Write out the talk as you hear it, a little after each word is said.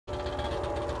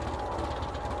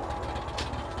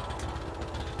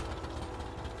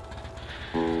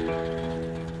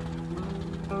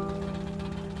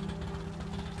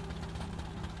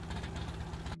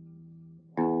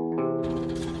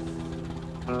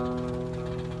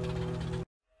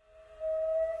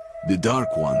The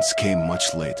Dark Ones came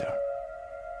much later,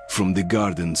 from the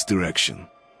garden's direction.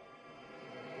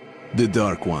 The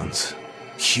Dark Ones,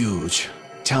 huge,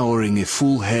 towering a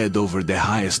full head over the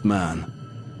highest man.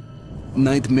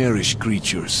 Nightmarish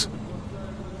creatures,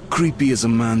 creepy as a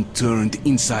man turned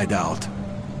inside out.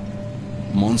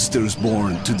 Monsters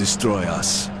born to destroy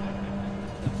us.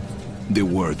 The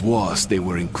word was they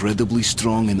were incredibly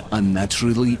strong and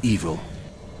unnaturally evil.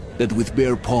 That with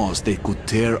bare paws they could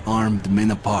tear armed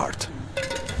men apart.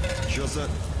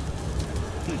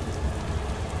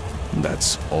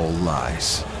 That's all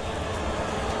lies.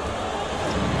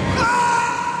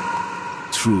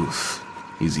 Truth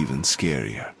is even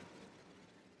scarier.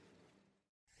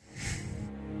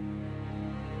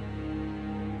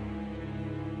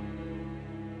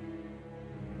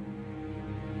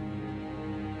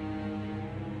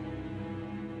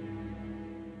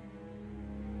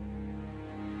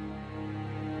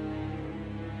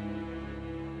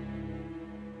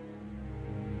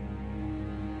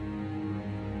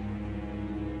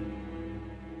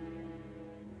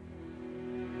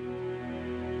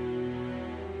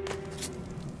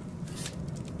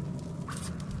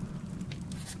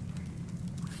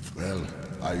 Well,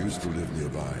 I used to live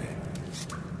nearby.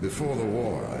 Before the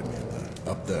war, I mean,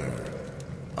 up there.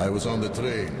 I was on the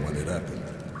train when it happened.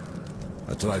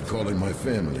 I tried calling my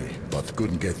family, but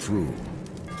couldn't get through.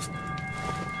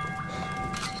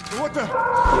 What the?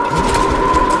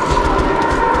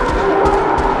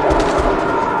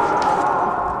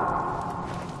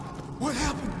 What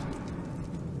happened?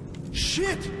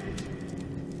 Shit!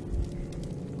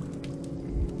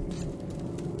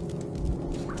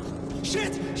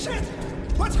 Shit! Shit!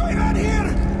 What's going on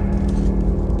here?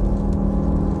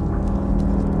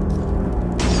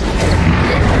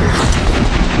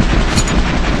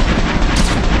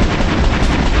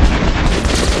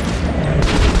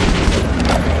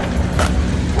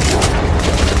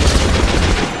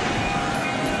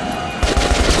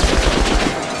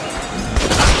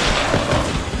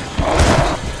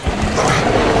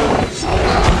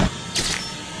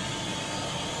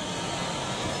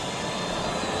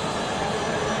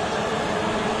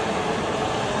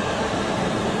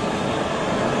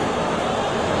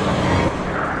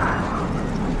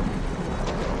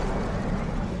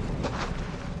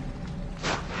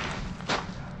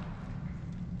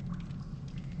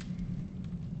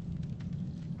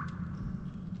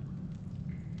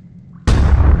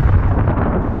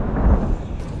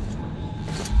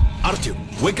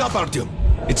 Wake up, Artyom!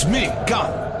 It's me,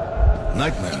 Khan!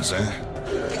 Nightmares,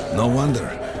 eh? No wonder,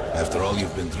 after all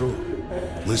you've been through.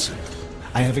 Listen,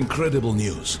 I have incredible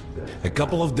news. A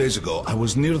couple of days ago, I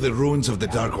was near the ruins of the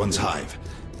Dark One's hive,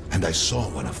 and I saw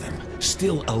one of them,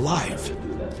 still alive.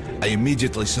 I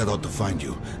immediately set out to find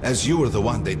you, as you were the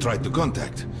one they tried to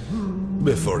contact,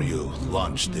 before you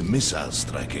launched the missile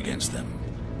strike against them.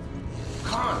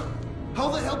 Khan! How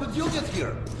the hell did you get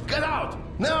here? Get out!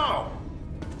 Now!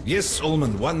 Yes,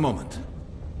 Ullman, one moment.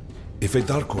 If a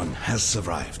Dark One has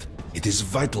survived, it is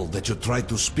vital that you try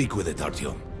to speak with it,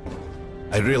 Artyom.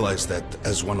 I realize that,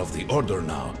 as one of the Order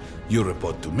now, you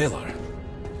report to Miller.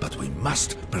 But we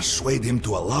must persuade him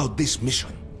to allow this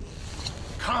mission.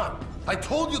 Khan! I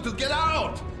told you to get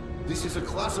out! This is a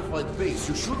classified base.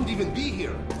 You shouldn't even be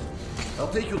here.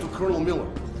 I'll take you to Colonel Miller.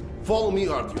 Follow me,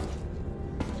 Artyom.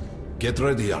 Get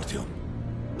ready, Artyom.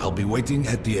 I'll be waiting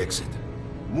at the exit.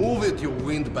 Move it, you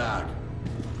windbag!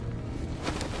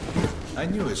 I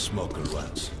knew a smoker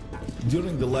once.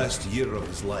 During the last year of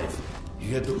his life,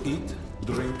 he had to eat,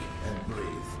 drink, and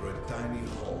breathe through a tiny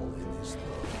hole in his throat.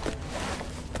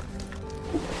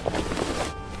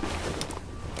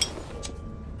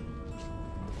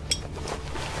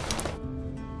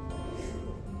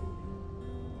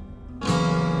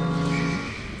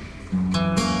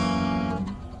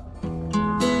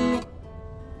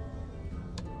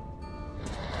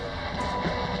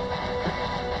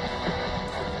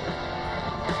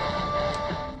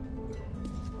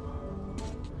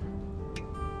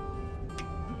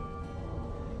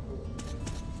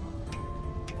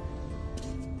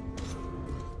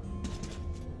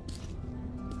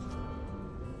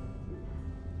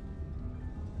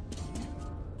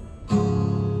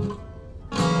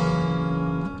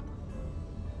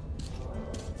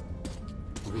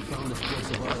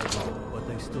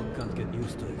 Still can't get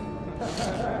used to it.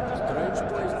 Strange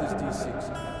place, this D6.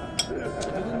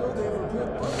 I didn't know they ever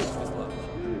built buckets this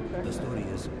large. The story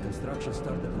is, construction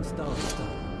started in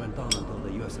Stalinstown and went on until the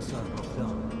USSR broke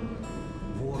down.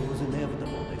 War was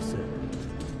inevitable, they said.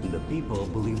 The people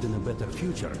believed in a better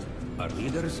future. Our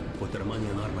leaders put their money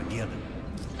on Armageddon.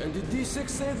 And did D6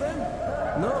 save them?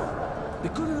 No. They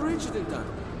couldn't reach it in time.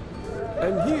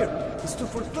 And here, it stood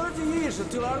for 30 years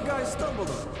until our guys stumbled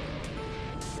on it.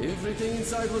 Everything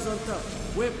inside was on top.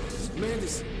 Weapons,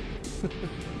 medicine.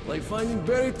 Like finding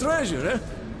buried treasure, eh?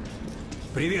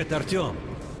 Привет, Artyom.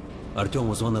 Artyom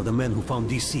was one of the men who found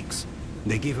D6.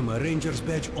 They gave him a ranger's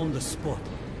badge on the spot.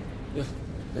 Yeah,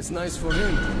 that's nice for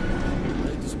him. I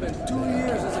had to spend 2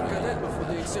 years as a cadet before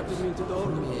they accepted me into the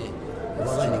order.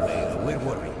 Well, anyway, where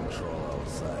were we? Control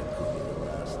outside could be the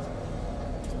last.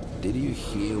 Did you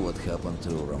hear what happened to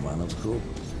Romanov's group?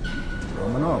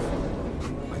 Romanov?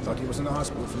 I thought he was in the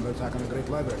hospital from the attack on the Great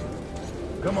Library.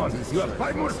 Come on, you have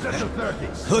 5 more sets of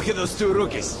 30s. Look at those two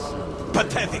rookies.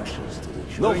 Pathetic.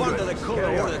 No wonder the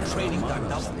Colonel ordered training done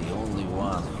double. The only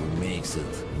one who makes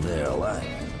it there alive.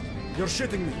 You're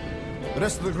shitting me. The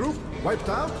rest of the group? Wiped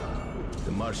out?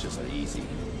 The marshes are easy.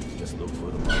 Just look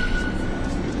for the monkeys.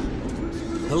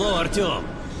 Hello, Artyom.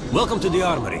 Welcome to the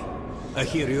armory. I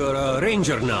hear you're a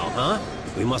ranger now, huh?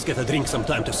 We must get a drink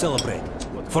sometime to celebrate.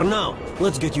 For now,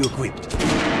 let's get you equipped.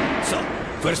 So,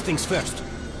 first things first.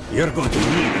 You're going to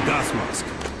need a gas mask.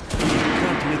 You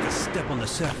can't make a step on the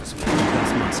surface without a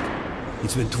gas mask.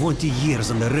 It's been 20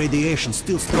 years and the radiation's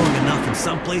still strong enough in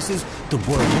some places to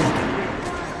boil water.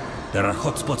 There are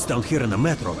hot spots down here in the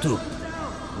metro, too.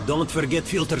 Don't forget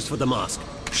filters for the mask.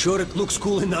 Sure, it looks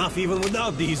cool enough even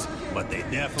without these, but they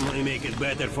definitely make it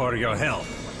better for your health.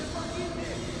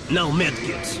 Now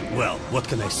medkits. Well, what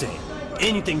can I say?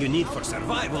 Anything you need for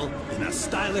survival in a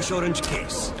stylish orange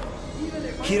case.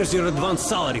 Here's your advance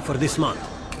salary for this month.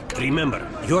 Remember,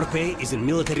 your pay is in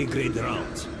military-grade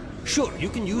rounds. Sure, you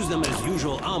can use them as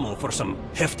usual ammo for some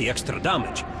hefty extra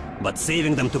damage, but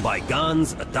saving them to buy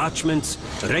guns, attachments,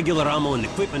 regular ammo and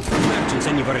equipment for merchants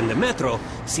anywhere in the metro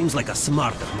seems like a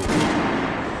smarter move.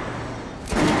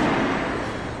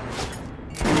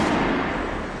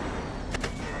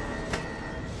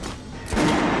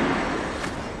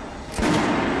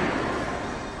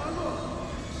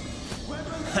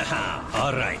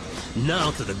 Alright,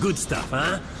 now to the good stuff,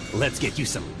 huh? Let's get you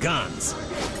some guns.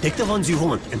 Take the ones you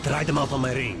want and try them out on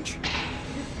my range.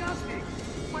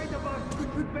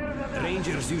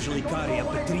 Rangers usually carry up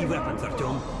to 3 weapons,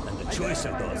 Artyom, and the choice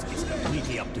of those is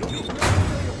completely up to you.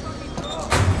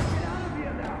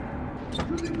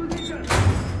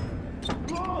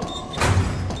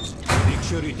 Make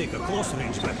sure you take a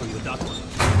close-range weapon with that one.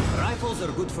 Rifles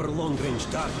are good for long-range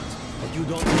targets, but you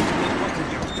don't want to get caught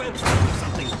with your pants or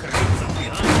something crazy up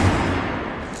behind.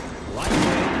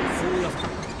 Lightweight and fully of...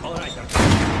 Alright,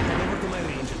 Artyom, head over to my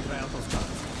range and try out those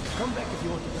guns. Come back if you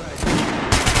want to try it.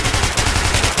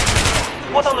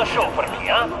 What on the show for me,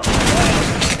 huh?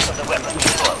 For the weapon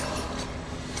you want.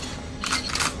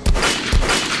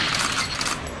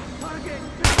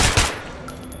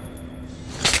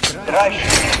 Try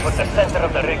shooting with the center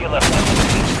of the regular weapon.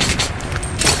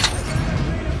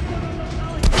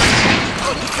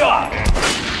 Good job!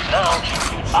 Now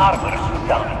shoot armor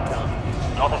down.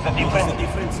 Notice the difference?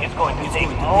 It's going to take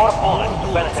more bullets to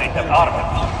penetrate that armor.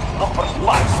 Look for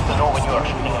spikes to know when you are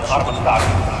shooting an armored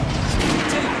target.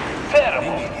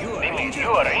 Terrible! They made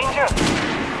you a ranger?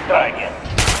 Try again.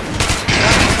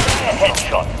 A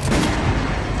headshot.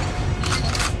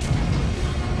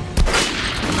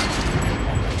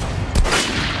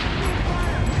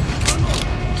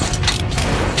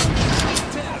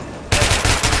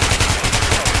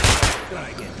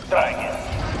 Try again.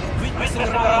 Quit messing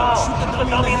around. Shoot the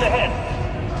dummy in the head.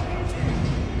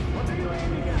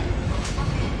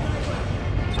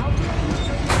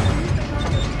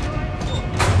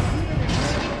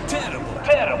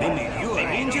 Terrible. They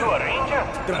made you a ranger?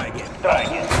 Try again.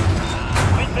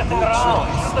 Quit messing around.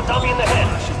 Shoot the dummy in the head.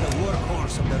 She's the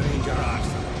workhorse of the ranger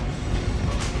arsenal.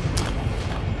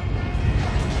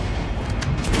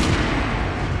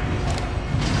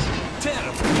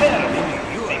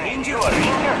 Terrible. They made you a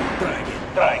ranger?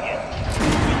 Try again.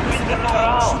 Quit messing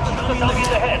around. Shoot the dummy in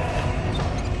the head.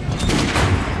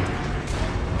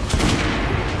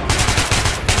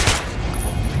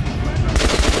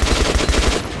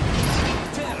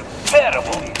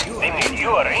 Terrible. They made you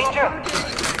a ranger?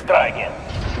 Try again.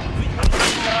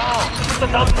 Shoot the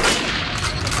dummy.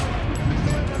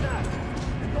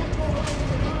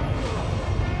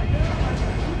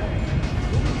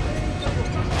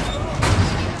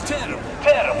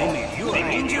 Terrible. They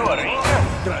made you a ranger?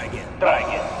 Try again.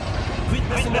 Quit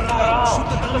messing around. Shoot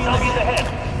the dummy in the head.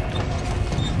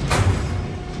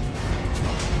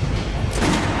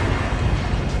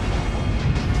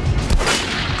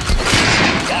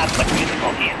 That's the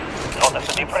critical here. Notice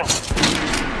the difference?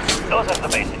 Those are the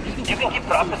basics. You can keep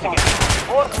practicing it.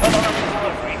 Or cut on a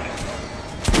similar preview.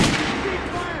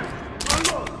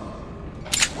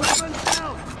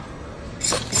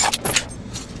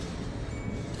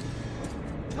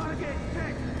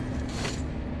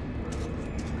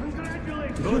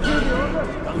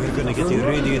 We're gonna get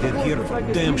irradiated here for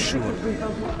damn sure.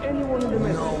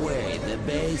 No way, the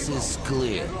base is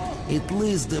clear. At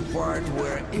least the part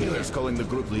where... Miller's calling the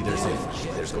group leaders in.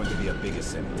 There's going to be a big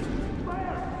assembly.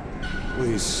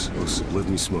 Please, Osip, let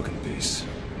me smoke in peace.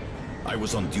 I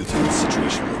was on duty in the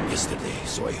Situation Room yesterday,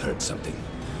 so I heard something.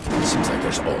 It seems like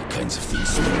there's all kinds of things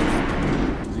stirring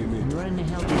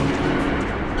up.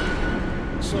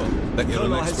 So, the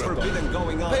Colonel has forbidden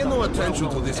going out. Pay no attention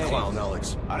to this clown,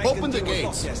 Alex. Open the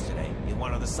gates. Yesterday, in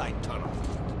one of the side tunnels.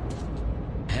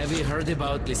 Have you heard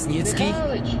about Lesnitsky?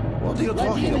 What are you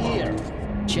talking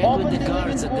about? Check with the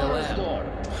guards at the lab.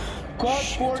 Code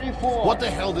 44. What the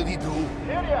hell did he do?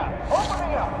 Ilya,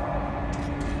 opening up.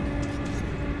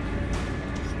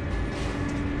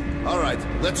 All right,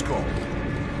 let's go.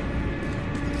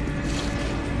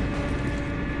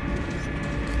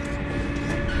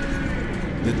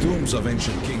 The tombs of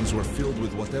ancient kings were filled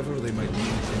with whatever they might need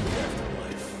in the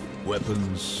afterlife.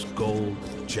 Weapons, gold,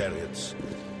 chariots.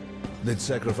 They'd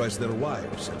sacrifice their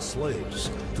wives and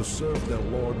slaves to serve their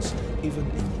lords even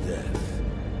in death.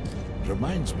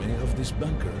 Reminds me of this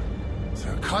bunker.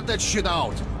 Cut that shit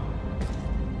out.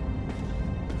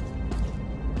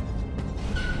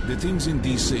 The things in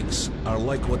D6 are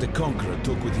like what the Conqueror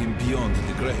took with him beyond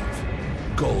the grave.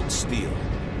 Gold, steel,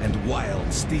 and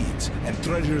wild steeds, and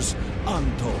treasures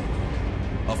untold.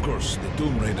 Of course, the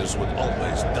Tomb Raiders would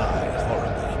always die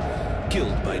horribly,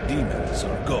 killed by demons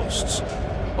or ghosts,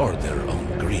 or their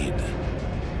own greed.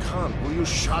 Khan, will you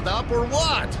shut up or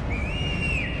what?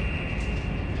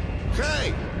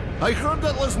 Hey, I heard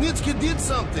that Lesnitsky did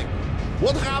something.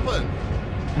 What happened?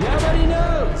 Nobody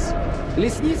knows.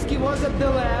 Lesnitsky was at the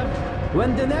lab.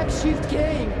 When the next shift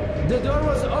came, the door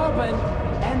was open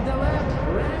and the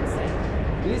lab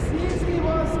ransacked. Lesnitsky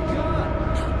was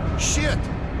gone. Shit!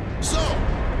 So,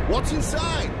 what's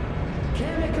inside?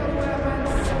 Chemical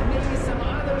weapons, maybe some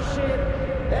other shit.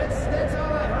 That's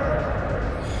all I heard.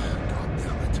 God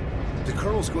damn it. The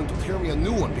Colonel's going to tear me a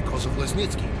new one because of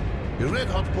Lesnitsky. A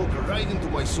red-hot poker right into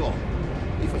my soul.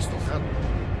 If I still have it.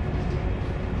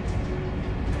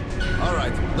 All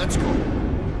right, let's go.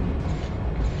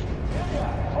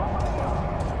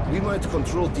 We might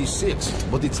control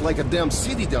D6, but it's like a damn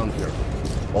city down here.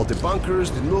 All the bunkers,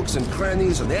 the nooks and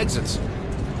crannies and exits.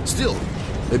 Still,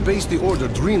 a base the Order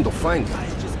dreamed of finding. I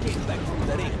just came back from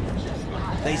the ring.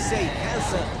 They say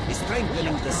Hansa is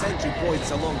strengthening the sentry points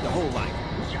along the whole line,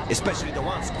 especially the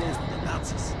ones close to the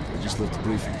Nazis. I just left the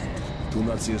briefing. 2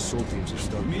 Nazi assault teams are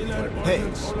starting to fight. Hey,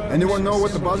 anyone know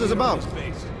what the buzz is about?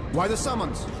 Why the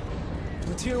summons?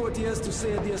 Let's hear what he has to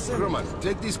say at the assembly. Herman,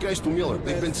 take these guys to Miller.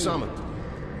 They've been summoned.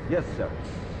 Yes, sir.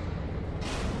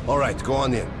 All right, go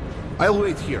on in. I'll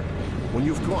wait here. When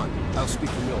you've gone, I'll speak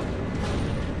to Miller.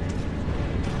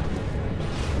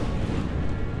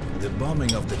 The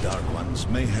bombing of the Dark Ones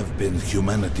may have been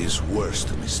humanity's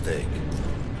worst mistake.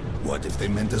 What if they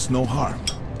meant us no harm,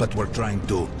 but were trying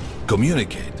to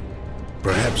communicate?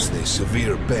 Perhaps the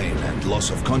severe pain and loss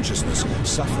of consciousness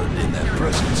suffered in their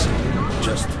presence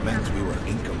just meant we were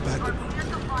incompatible.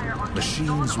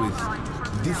 Machines with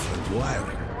different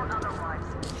wiring.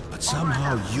 But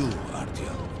somehow you,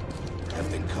 Artyom, have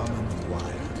the common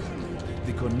wire.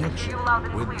 The connection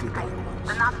with the Dark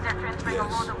Ones.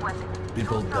 Yes.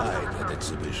 People died at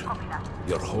Exhibition.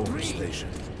 Your home station.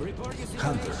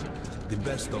 Hunter, the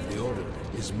best of the Order,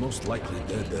 is most likely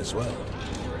dead as well.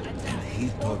 And he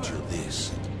taught you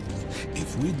this.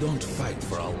 If we don't fight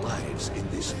for our lives in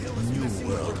this new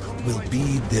world, we'll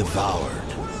be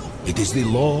devoured. It is the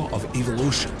law of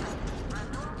evolution.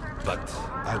 But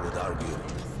I would argue,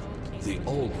 the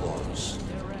old laws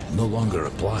no longer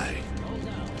apply.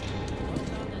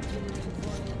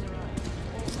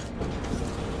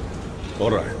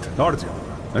 All right,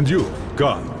 Artyom. And you,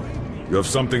 Khan. You have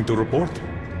something to report?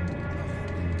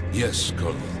 Yes,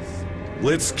 Colonel.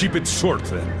 Let's keep it short,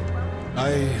 then.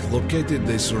 I located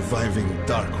the surviving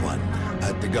Dark One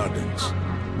at the Gardens.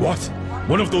 What?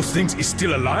 One of those things is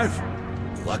still alive?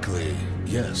 Luckily,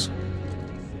 yes.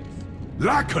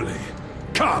 Luckily?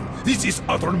 Come, this is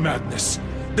utter madness.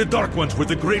 The Dark Ones were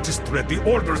the greatest threat the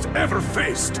Order's ever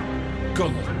faced.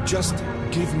 Colonel, just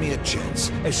give me a chance.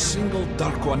 A single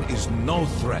Dark One is no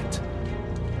threat.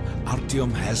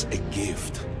 Artyom has a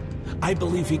gift. I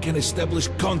believe he can establish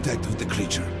contact with the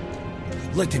creature.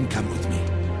 Let him come with me.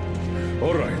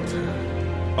 All right.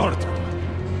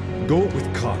 Artyom, go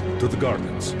with Khan to the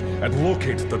Gardens and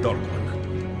locate the Dark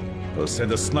One. I'll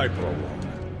send a sniper along.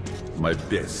 My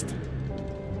best.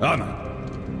 Anna.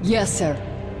 Yes, sir.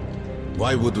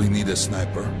 Why would we need a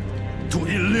sniper? To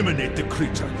eliminate the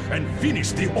creature and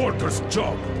finish the Order's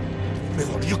job.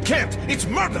 Miller, you can't! It's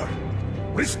murder!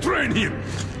 Restrain him!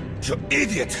 You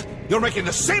idiot! You're making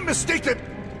the same mistake that...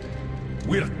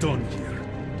 We're done here.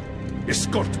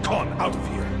 Escort Khan out of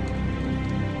here.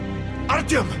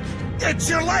 Artyom! It's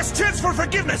your last chance for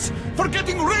forgiveness! For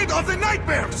getting rid of the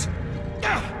nightmares!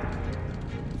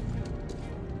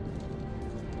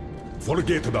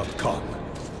 Forget about Khan.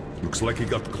 Looks like he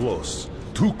got close.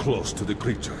 Too close to the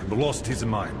creature and lost his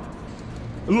mind.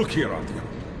 Look here, Artyom.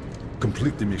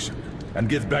 Complete the mission and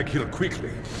get back here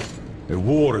quickly. A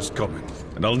war is coming,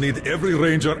 and I'll need every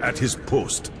ranger at his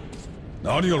post.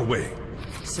 On your way.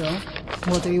 So,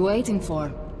 what are you waiting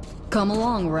for? Come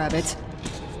along, Rabbit.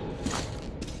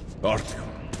 Artyom,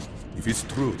 if it's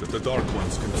true that the Dark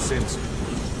Ones can sense you,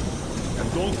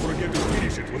 and don't forget to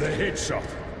finish it with a headshot.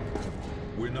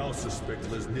 We now suspect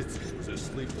Lesnitsky was a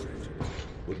sleeper agent,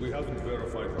 but we haven't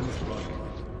verified who's running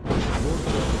it.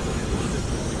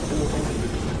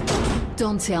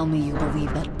 Don't tell me you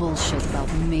believe that bullshit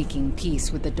about making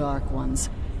peace with the Dark Ones.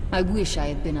 I wish I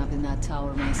had been up in that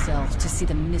tower myself to see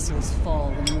the missiles fall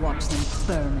and watch them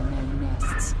burn in their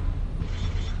nests.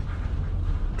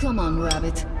 Come on,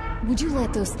 Rabbit. Would you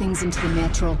let those things into the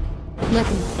metro? Let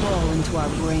them crawl into our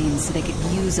brains so they could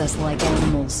use us like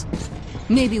animals.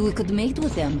 Maybe we could mate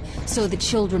with them, so the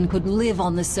children could live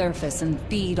on the surface and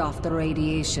feed off the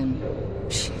radiation.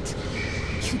 Shit.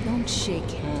 You don't shake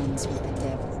hands with the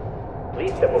devil.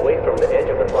 Please step away from the edge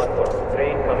of the platform.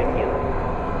 Train coming in.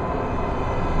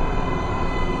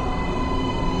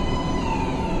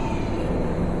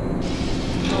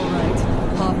 Alright,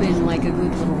 hop in like a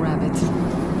good little rabbit.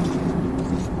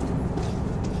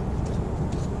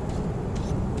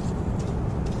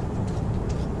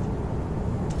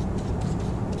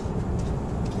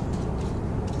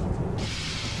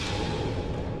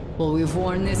 Well, we've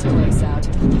worn this place out.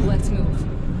 Let's move.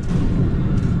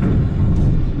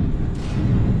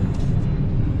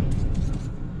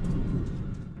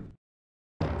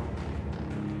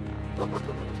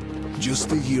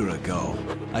 Just a year ago,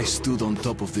 I stood on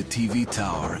top of the TV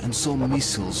tower and saw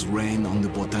missiles rain on the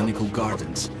botanical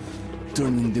gardens,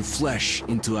 turning the flesh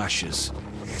into ashes,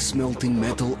 smelting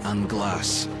metal and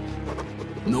glass.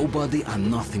 Nobody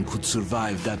and nothing could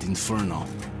survive that inferno.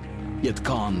 Yet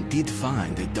Khan did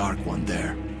find a Dark One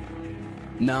there.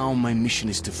 Now my mission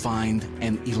is to find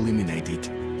and eliminate it.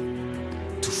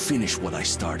 To finish what I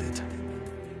started.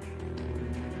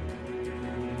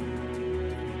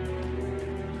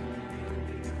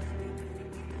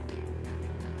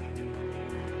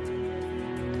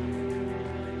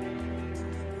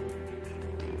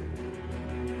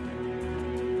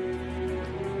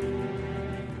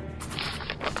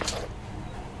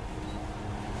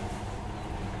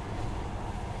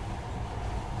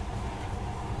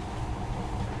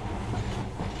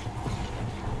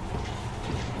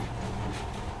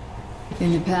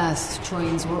 In the past,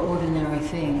 trains were ordinary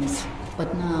things,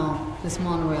 but now, this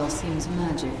monorail seems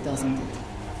magic, doesn't it?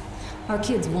 Our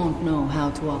kids won't know how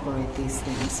to operate these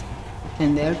things,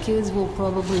 and their kids will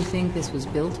probably think this was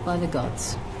built by the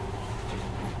gods.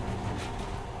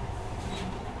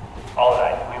 All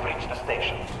right, we've reached the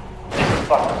station. This is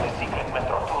part of the secret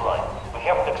Metro 2 line. We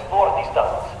haven't explored these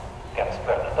tunnels. Can't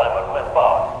spare the time or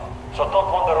manpower, so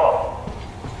don't wander off.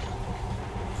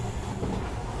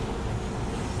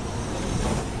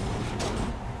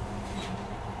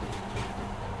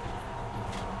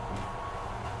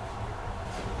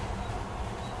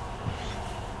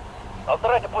 I'll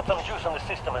try to put some juice on the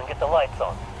system and get the lights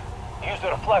on. Use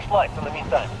your flashlights in the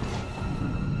meantime.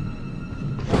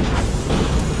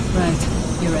 Right,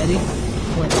 you ready?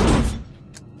 Let's move.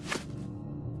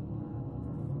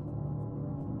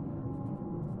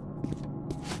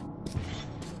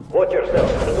 Watch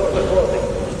yourself, the doors are closing.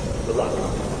 Good luck.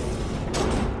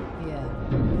 Yeah,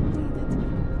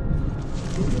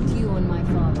 didn't you and my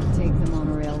father take the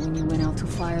monorail when you went out to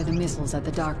fire the missiles at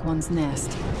the Dark One's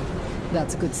nest?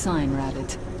 That's a good sign,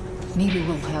 Rabbit. Maybe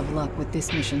we'll have luck with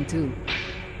this mission, too.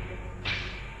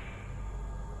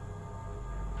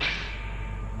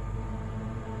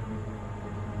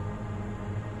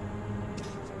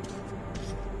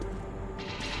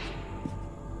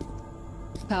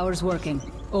 Power's working.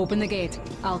 Open the gate.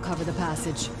 I'll cover the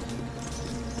passage.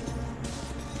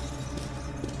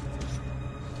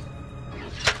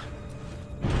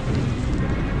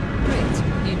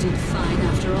 Great. You did fine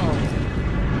after all.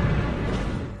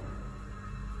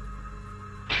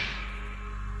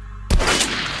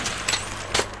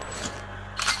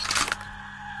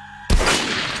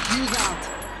 Move out.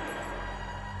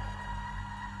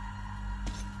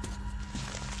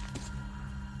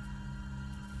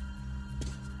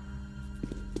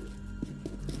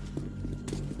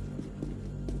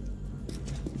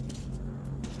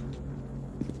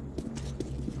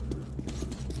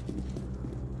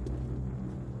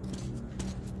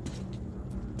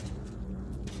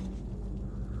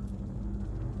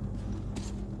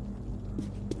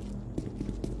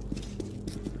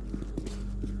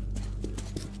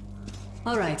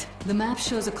 All right, the map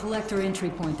shows a collector entry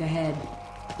point ahead.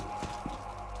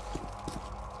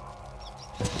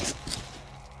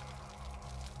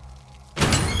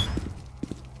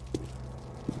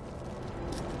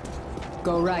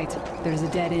 Go right. There's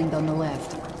a dead end on the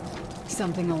left.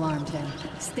 Something alarmed them.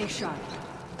 Stay sharp.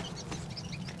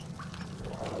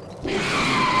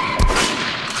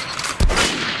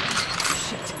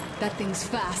 Shit, that thing's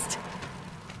fast.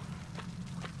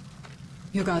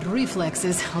 You got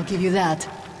reflexes, I'll give you that.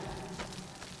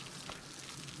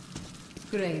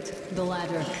 Great, the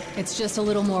ladder. It's just a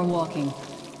little more walking.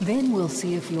 Then we'll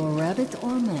see if you're rabbit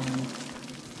or man.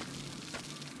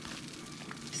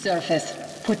 Surface.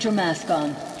 Put your mask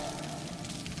on.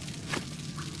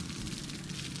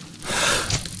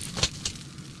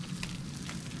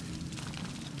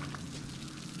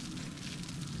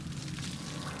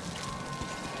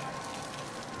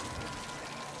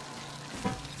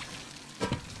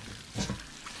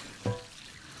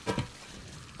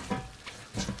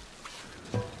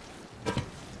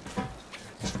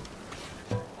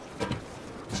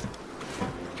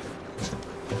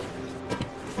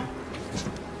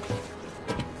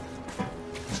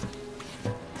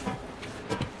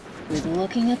 Quit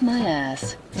looking at my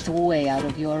ass. It's way out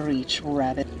of your reach,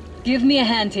 rabbit. Give me a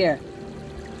hand here.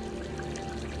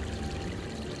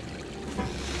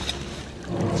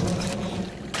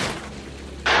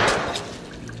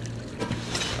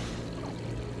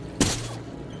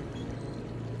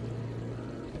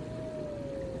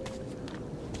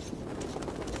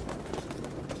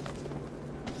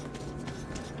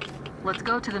 Let's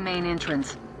go to the main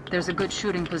entrance. There's a good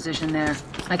shooting position there.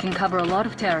 I can cover a lot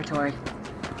of territory.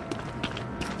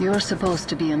 You're supposed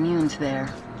to be immune to their...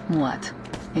 what?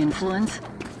 Influence?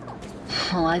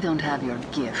 Well, I don't have your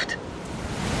gift.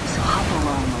 So hop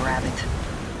along, rabbit.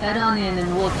 Head on in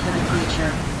and look for the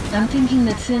creature. I'm thinking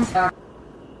that since our...